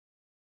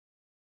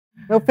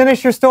No,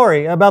 finish your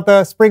story about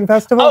the spring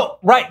festival. Oh,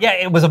 right. Yeah,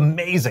 it was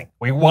amazing.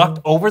 We walked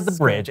over the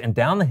bridge and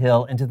down the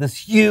hill into this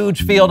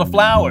huge field of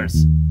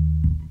flowers.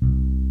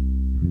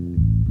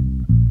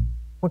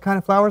 What kind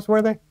of flowers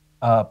were they?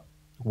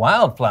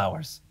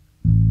 Wildflowers.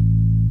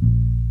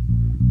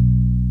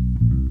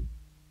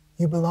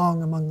 You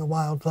belong among the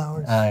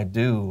wildflowers. I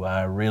do.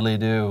 I really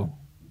do.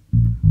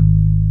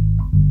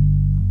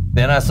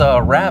 Then I saw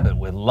a rabbit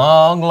with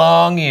long,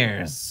 long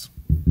ears.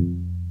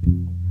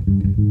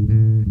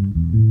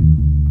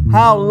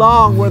 How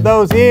long were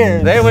those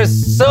ears? They were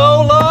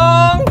so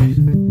long!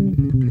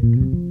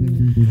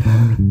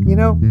 You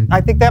know, I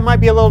think that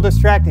might be a little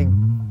distracting.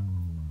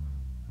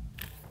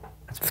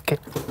 Okay.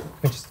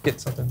 Let me just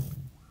get something.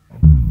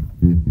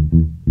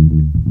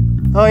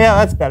 Oh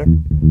yeah, that's better.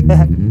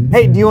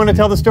 Hey, do you want to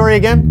tell the story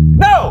again?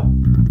 No!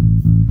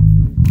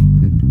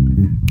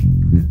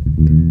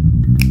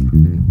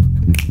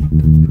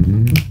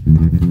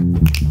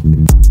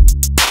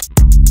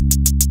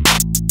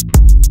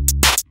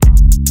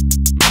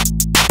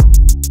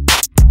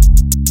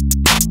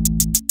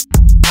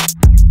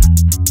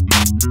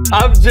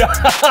 I'm John.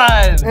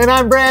 And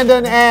I'm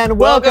Brandon, and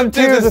welcome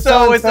to the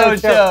So&So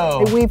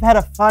Show. Hey, we've had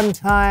a fun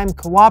time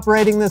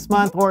cooperating this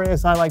month, or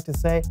as I like to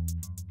say,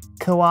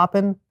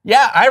 co-oping.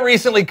 Yeah, I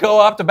recently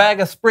co-opted a bag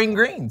of spring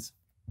greens.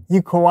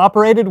 You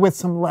cooperated with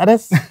some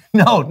lettuce?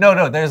 No.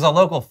 There's a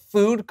local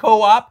food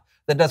co-op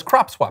that does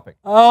crop swapping.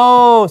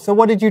 Oh, so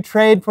what did you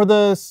trade for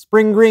the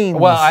spring greens?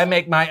 Well, I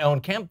make my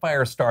own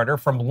campfire starter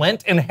from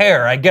lint and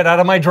hair I get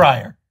out of my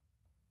dryer.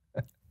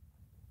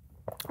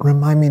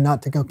 Remind me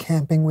not to go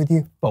camping with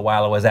you. But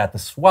while I was at the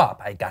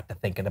swap, I got to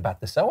thinking about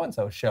the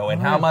So&So Show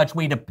and how much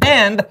we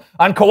depend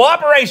on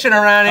cooperation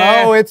around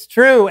here. Oh, it's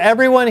true.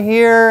 Everyone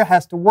here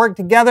has to work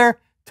together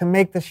to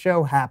make the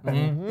show happen.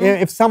 Mm-hmm.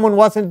 If someone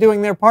wasn't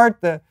doing their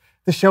part, the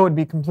show would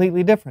be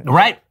completely different.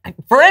 Right?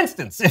 For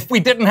instance, if we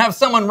didn't have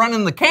someone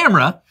running the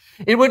camera,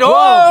 it would,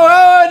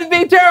 it'd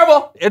be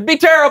terrible. It'd be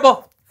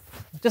terrible.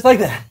 Just like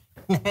that.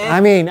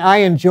 I mean, I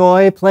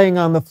enjoy playing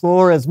on the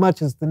floor as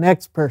much as the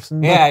next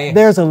person, but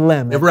there's a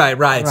limit.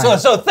 Right.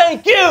 So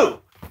thank you,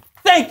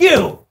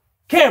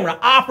 camera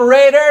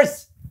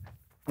operators.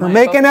 For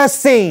making us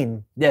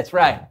seen. That's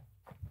right.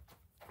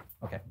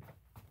 Okay.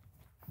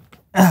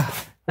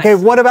 Okay,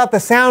 what about the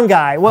sound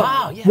guy?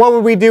 What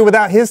would we do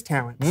without his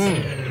talents?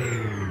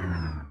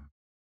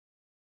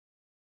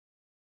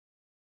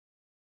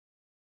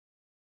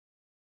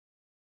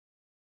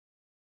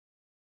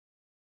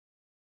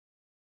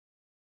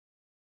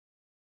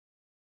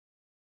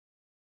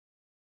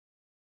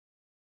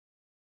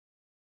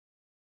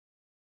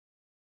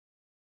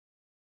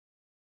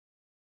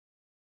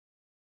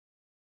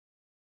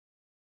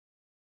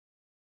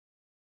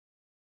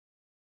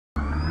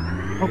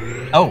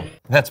 Oh,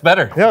 that's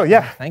better. Oh,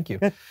 yeah. Thank you.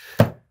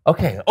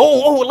 Okay.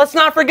 Oh, let's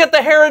not forget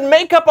the hair and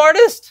makeup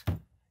artist.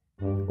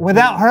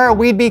 Without her,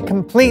 we'd be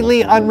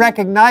completely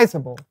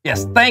unrecognizable.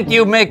 Yes, thank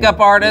you, makeup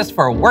artist,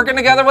 for working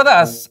together with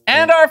us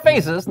and our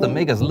faces to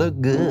make us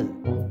look good.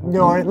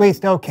 Or at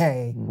least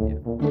okay.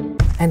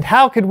 And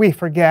how could we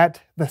forget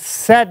the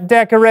set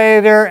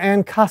decorator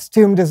and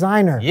costume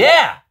designer?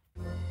 Yeah,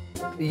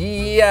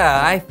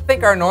 I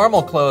think our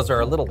normal clothes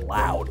are a little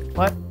loud.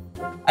 What?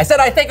 I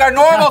said I think our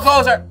normal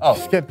clothes are... Oh.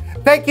 Just kidding.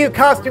 Thank you,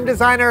 costume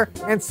designer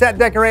and set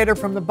decorator,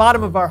 from the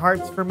bottom of our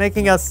hearts for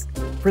making us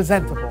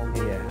presentable.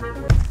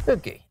 Yeah.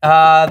 Okay.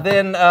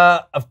 Then,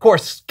 of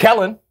course,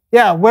 Kellen.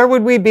 Yeah, where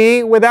would we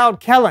be without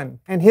Kellen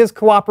and his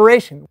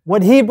cooperation?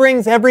 What he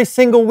brings every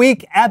single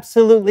week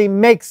absolutely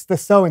makes the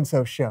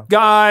So&So Show.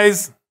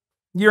 Guys,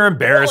 you're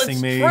embarrassing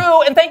me.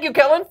 True, and thank you,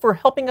 Kellen, for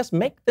helping us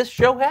make this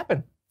show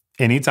happen.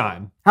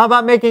 Anytime. How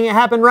about making it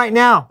happen right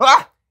now?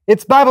 Ah!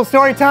 It's Bible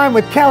story time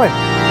with Kellen.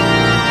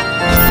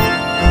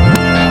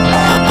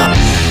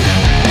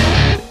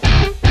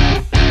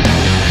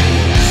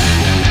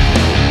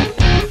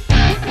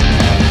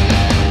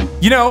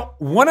 You know,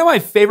 one of my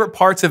favorite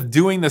parts of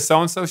doing the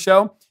So&So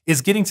Show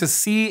is getting to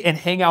see and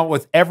hang out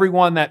with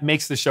everyone that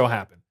makes the show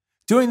happen.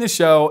 Doing the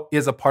show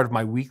is a part of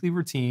my weekly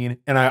routine,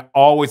 and I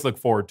always look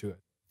forward to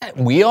it.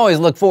 We always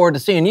look forward to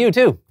seeing you,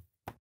 too.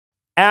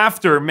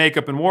 After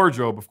makeup and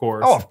wardrobe, of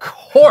course. Oh, of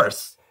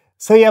course.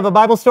 So you have a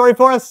Bible story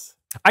for us?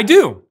 I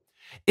do.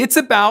 It's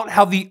about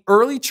how the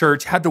early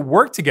church had to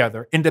work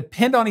together and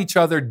depend on each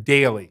other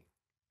daily.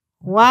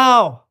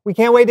 Wow, we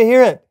can't wait to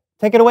hear it.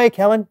 Take it away,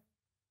 Kellen.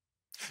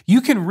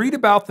 You can read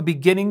about the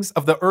beginnings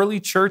of the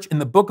early church in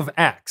the book of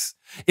Acts.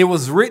 It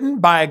was written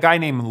by a guy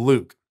named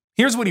Luke.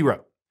 Here's what he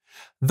wrote.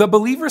 The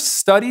believers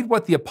studied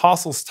what the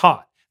apostles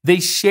taught.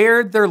 They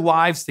shared their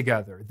lives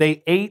together.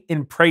 They ate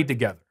and prayed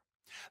together.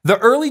 The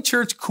early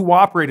church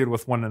cooperated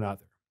with one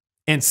another.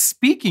 And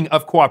speaking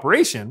of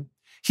cooperation,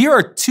 here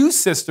are two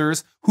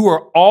sisters who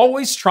are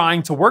always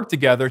trying to work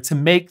together to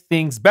make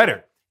things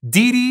better.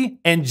 Dee Dee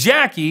and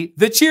Jackie,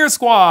 the cheer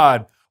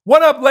squad.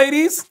 What up,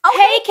 ladies? Oh,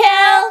 hey,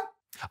 Kel.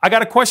 I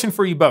got a question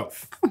for you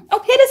both. Oh,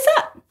 hit us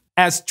up.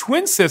 As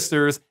twin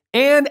sisters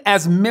and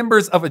as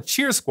members of a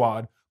cheer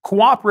squad,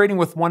 cooperating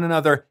with one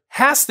another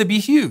has to be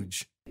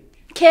huge.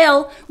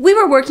 Kale, we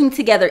were working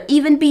together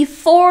even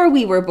before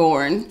we were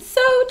born.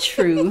 So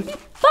true.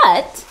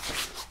 But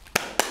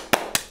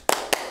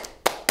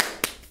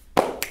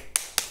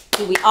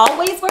do we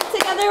always work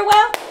together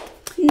well?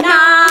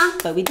 Nah.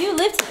 But we do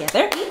live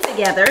together, eat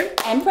together,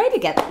 and pray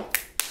together.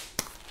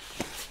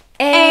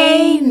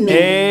 Amen.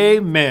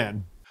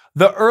 Amen.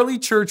 The early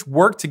church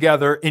worked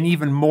together in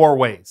even more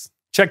ways.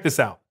 Check this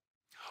out.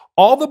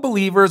 All the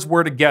believers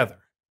were together.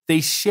 They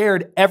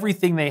shared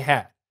everything they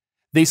had.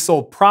 They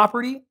sold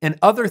property and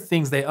other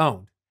things they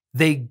owned.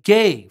 They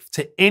gave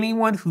to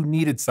anyone who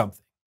needed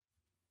something.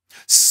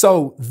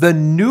 So the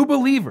new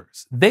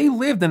believers, they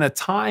lived in a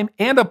time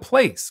and a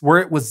place where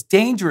it was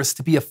dangerous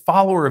to be a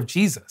follower of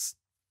Jesus.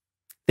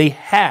 They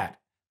had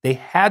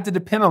to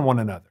depend on one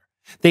another.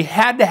 They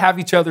had to have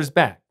each other's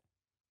back.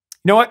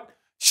 You know what?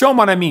 Show them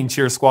what I mean,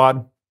 Cheer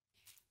Squad.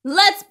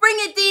 Let's bring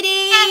it, Dee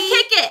Dee. And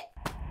kick it.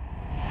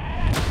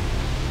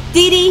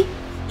 Dee Dee,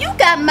 you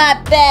got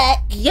my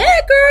back. Yeah,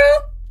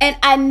 girl. And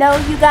I know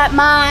you got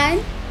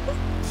mine.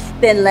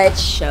 Then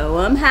let's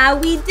show them how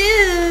we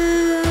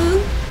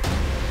do.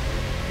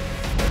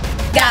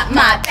 Got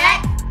my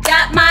back,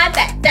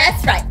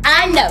 that's right,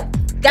 I know.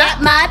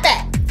 Got my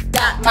back,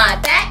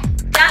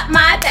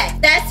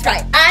 that's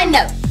right, I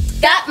know.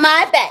 Got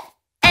my back.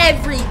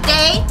 Every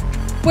day,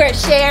 we're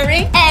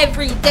sharing.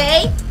 Every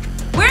day,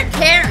 we're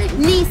caring.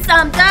 Need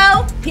some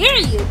dough? Here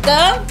you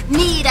go.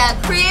 Need a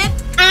crib?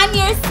 I'm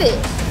your sis.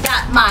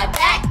 Got my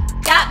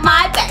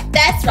back,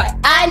 that's right,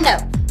 I know.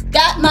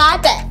 Got my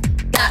back,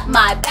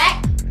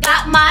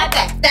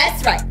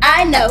 that's right,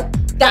 I know.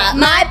 Got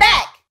my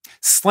back.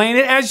 Slaying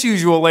it as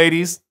usual,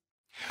 ladies.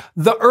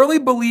 The early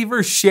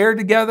believers shared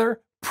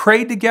together,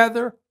 prayed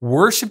together,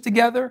 worshiped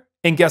together,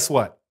 and guess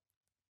what?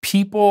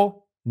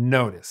 People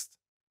noticed.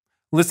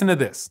 Listen to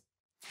this.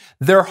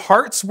 Their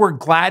hearts were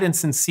glad and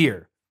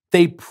sincere.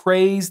 They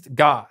praised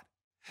God.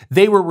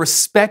 They were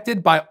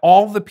respected by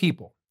all the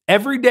people.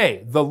 Every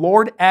day, the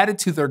Lord added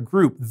to their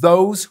group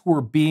those who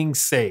were being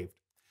saved.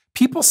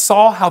 People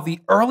saw how the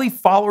early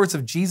followers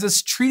of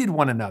Jesus treated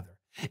one another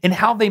and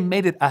how they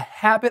made it a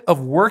habit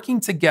of working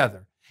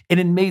together, and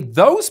it made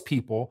those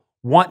people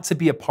want to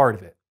be a part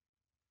of it.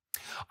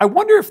 I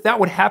wonder if that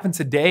would happen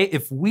today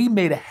if we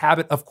made a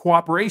habit of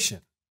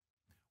cooperation.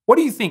 What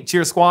do you think,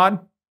 Cheer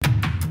Squad?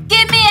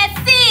 Give me a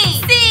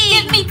C.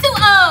 Give me 2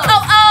 O's.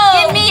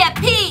 Give me a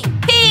P.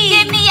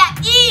 Give me a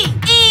E.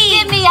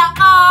 Give me a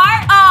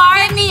R.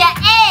 Give me a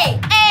A.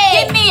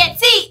 Give me a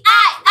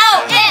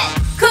TION.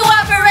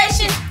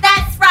 Cooperation,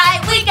 that's right,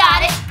 we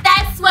got it.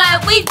 That's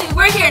what we do.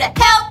 We're here to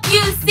help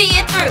you see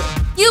it through.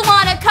 You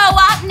want to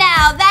co-op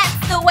now,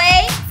 that's the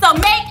way. So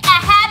make a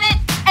habit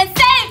and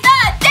save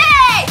the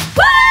day.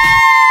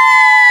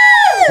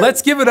 Woo!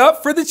 Let's give it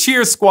up for the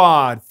Cheer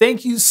Squad.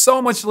 Thank you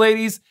so much,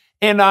 ladies.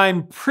 And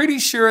I'm pretty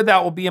sure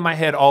that will be in my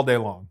head all day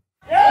long.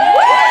 Man,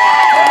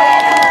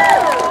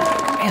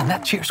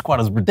 that Cheer Squad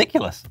is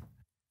ridiculous.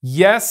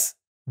 Yes,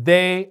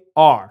 they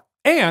are.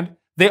 And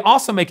they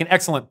also make an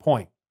excellent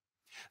point.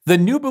 The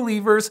new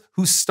believers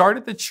who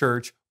started the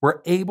church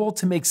were able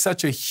to make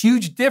such a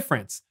huge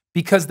difference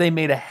because they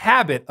made a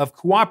habit of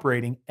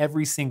cooperating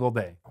every single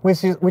day.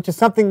 Which is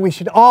something we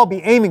should all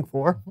be aiming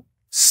for.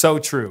 So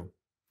true.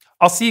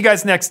 I'll see you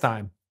guys next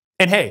time.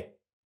 And hey,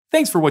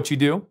 thanks for what you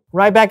do.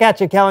 Right back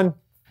at you, Kellen.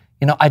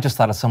 You know, I just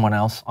thought of someone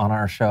else on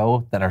our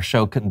show that our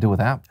show couldn't do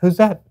without. Who's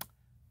that?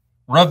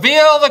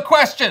 Reveal the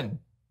question.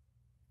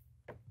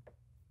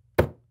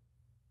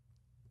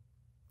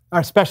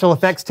 Our special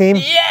effects team?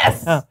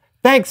 Yes!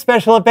 Thanks,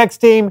 special effects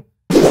team.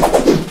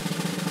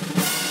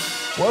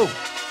 Whoa.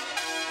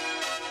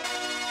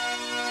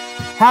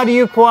 How do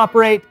you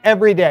cooperate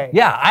every day?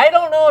 Yeah, I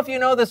don't know if you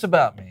know this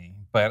about me,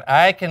 but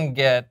I can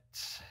get...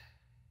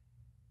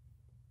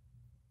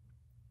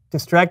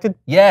 Distracted?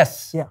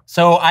 Yes. Yeah.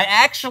 So I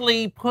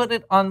actually put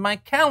it on my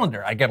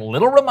calendar. I get a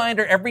little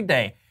reminder every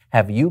day.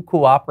 Have you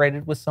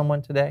cooperated with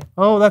someone today?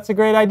 Oh, that's a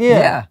great idea.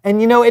 Yeah.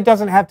 And you know, it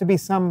doesn't have to be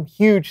some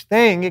huge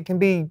thing. It can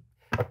be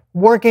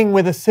working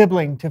with a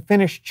sibling to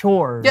finish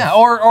chores. Yeah,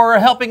 or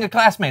helping a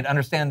classmate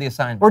understand the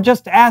assignment. Or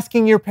just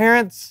asking your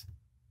parents,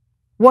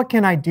 what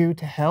can I do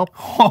to help?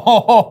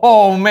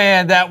 Oh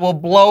man, that will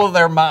blow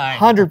their mind.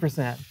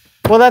 100%.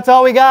 Well, that's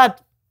all we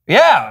got.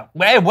 Yeah,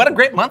 hey, what a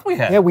great month we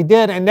had. Yeah, we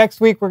did. And next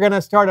week, we're going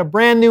to start a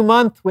brand new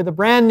month with a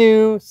brand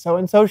new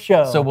So&So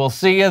show. So we'll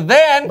see you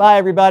then. Bye,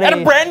 everybody. At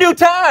a brand new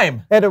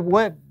time. At a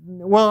what?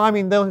 Well, I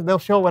mean, they'll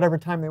show whatever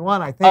time they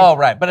want, I think. Oh,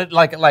 right. But it,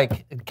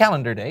 like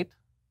calendar date.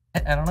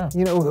 I don't know.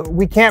 You know,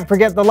 we can't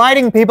forget the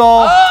lighting, people.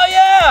 Oh,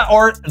 yeah.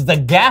 Or the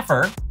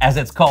gaffer, as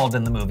it's called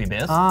in the movie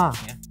biz. Ah.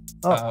 Yeah.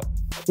 Oh.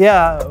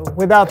 Yeah,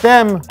 without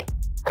them,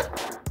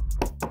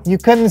 you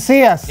couldn't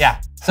see us.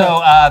 Yeah.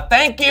 So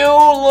thank you,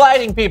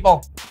 lighting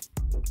people.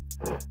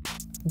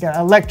 We got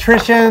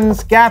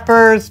electricians,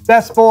 gaffers,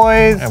 best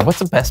boys.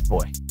 What's a best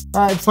boy?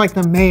 It's like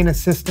the main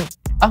assistant.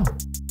 Oh,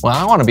 well,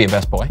 I want to be a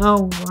best boy.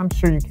 Oh, I'm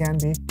sure you can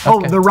be. Okay.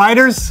 Oh, the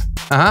writers?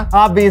 Uh-huh.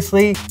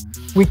 Obviously,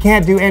 we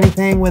can't do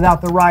anything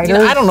without the writers. You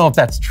know, I don't know if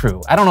that's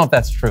true.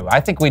 I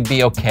think we'd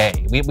be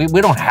okay. We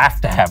don't have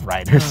to have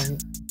writers.